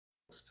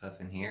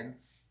Stuff in here.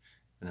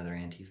 Another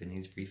Antifa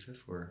News Briefa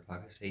for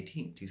August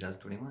 18th,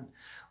 2021.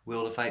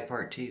 Will to Fight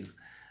Part 2.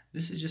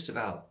 This is just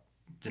about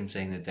them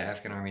saying that the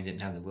Afghan army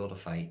didn't have the will to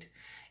fight,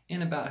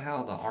 and about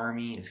how the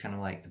army is kind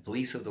of like the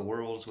police of the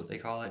world is what they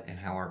call it, and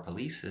how our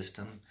police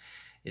system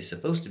is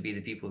supposed to be the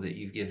people that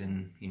you've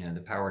given,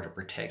 the power to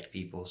protect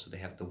people so they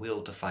have the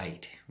will to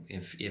fight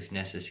if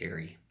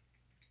necessary.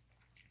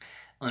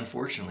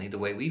 Unfortunately, the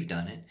way we've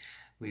done it,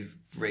 we've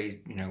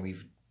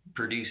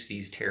produced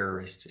these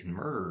terrorists and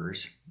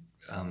murderers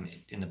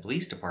in the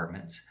police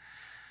departments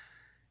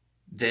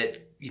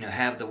that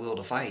have the will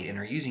to fight and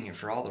are using it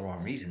for all the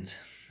wrong reasons.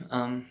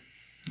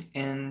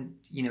 And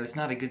it's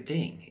not a good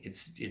thing.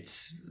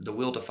 It's the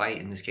will to fight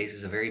in this case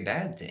is a very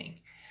bad thing.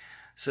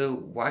 So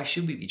why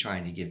should we be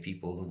trying to give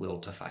people the will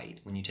to fight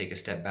when you take a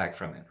step back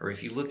from it? Or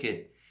if you look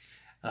at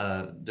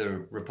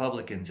the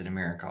Republicans in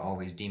America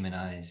always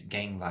demonize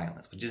gang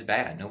violence, which is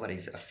bad.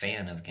 Nobody's a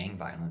fan of gang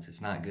violence.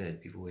 It's not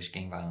good. People wish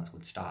gang violence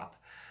would stop.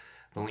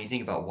 But when you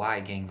think about why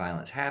gang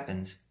violence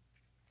happens,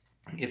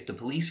 if the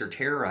police are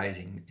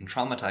terrorizing and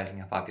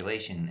traumatizing a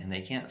population and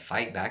they can't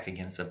fight back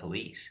against the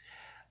police,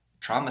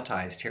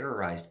 traumatized,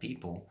 terrorized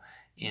people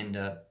end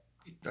up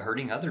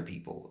hurting other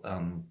people,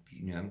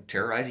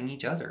 terrorizing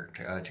each other,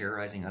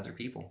 terrorizing other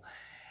people.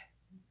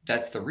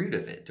 That's the root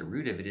of it. The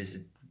root of it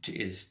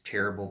is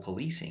terrible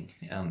policing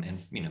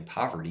and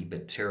poverty,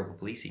 but terrible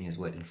policing is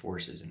what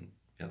enforces and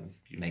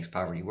it makes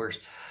poverty worse.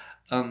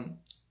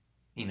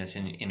 It's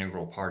an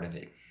integral part of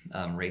it.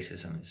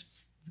 Racism is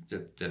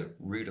the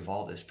root of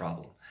all this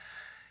problem.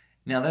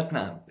 Now, that's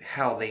not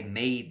how they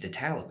made the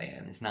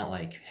Taliban. It's not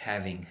like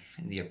having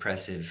the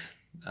oppressive,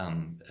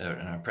 an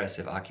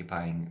oppressive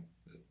occupying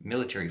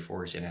military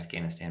force in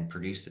Afghanistan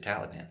produce the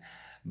Taliban.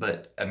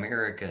 But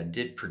America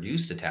did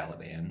produce the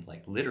Taliban,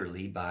 like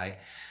literally by,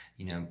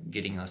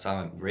 getting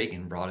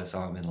Reagan brought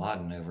Osama bin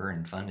Laden over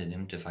and funded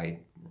him to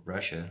fight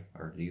Russia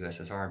or the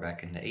USSR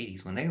back in the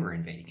 80s when they were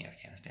invading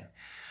Afghanistan.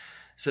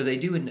 So they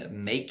do end up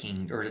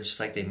making, or just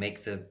like they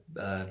make the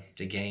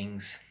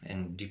gangs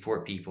and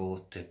deport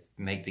people to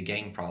make the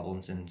gang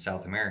problems in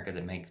South America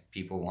that make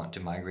people want to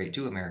migrate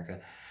to America,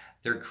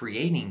 they're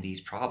creating these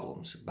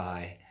problems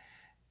by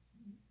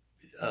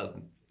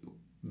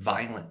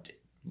violent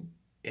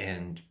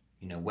and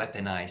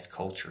weaponized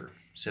culture.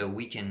 So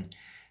we can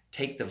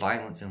take the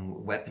violence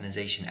and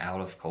weaponization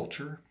out of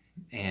culture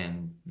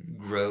and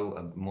grow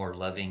a more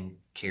loving,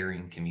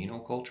 caring, communal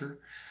culture,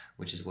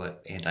 which is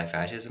what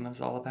anti-fascism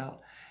is all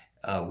about.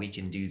 We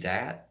can do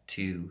that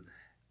to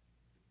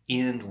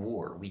end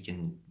war. We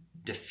can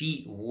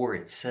defeat war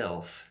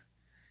itself,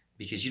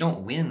 because you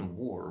don't win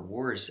war.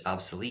 War is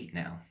obsolete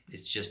now.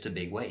 It's just a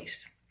big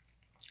waste.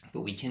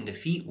 But we can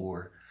defeat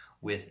war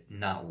with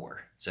not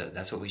war. So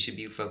that's what we should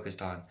be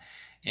focused on.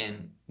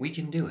 And we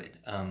can do it.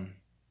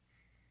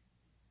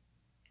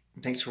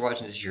 Thanks for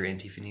watching. This is your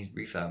Antifa News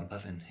Briefa. I'm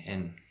Puffin.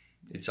 And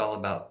it's all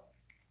about,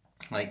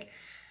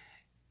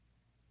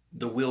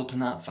 the will to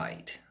not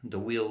fight, the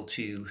will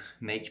to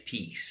make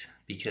peace.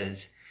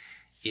 Because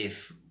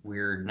if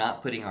we're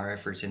not putting our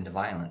efforts into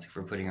violence, if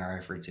we're putting our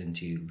efforts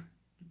into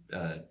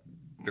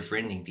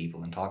befriending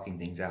people and talking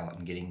things out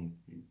and getting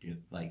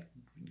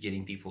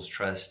people's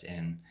trust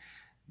and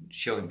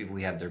showing people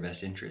we have their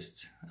best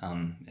interests,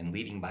 and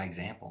leading by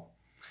example,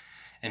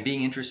 and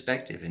being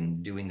introspective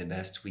and doing the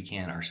best we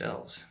can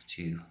ourselves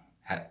to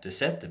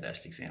set the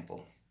best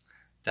example,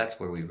 that's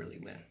where we really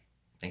win.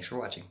 Thanks for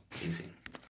watching. See you soon.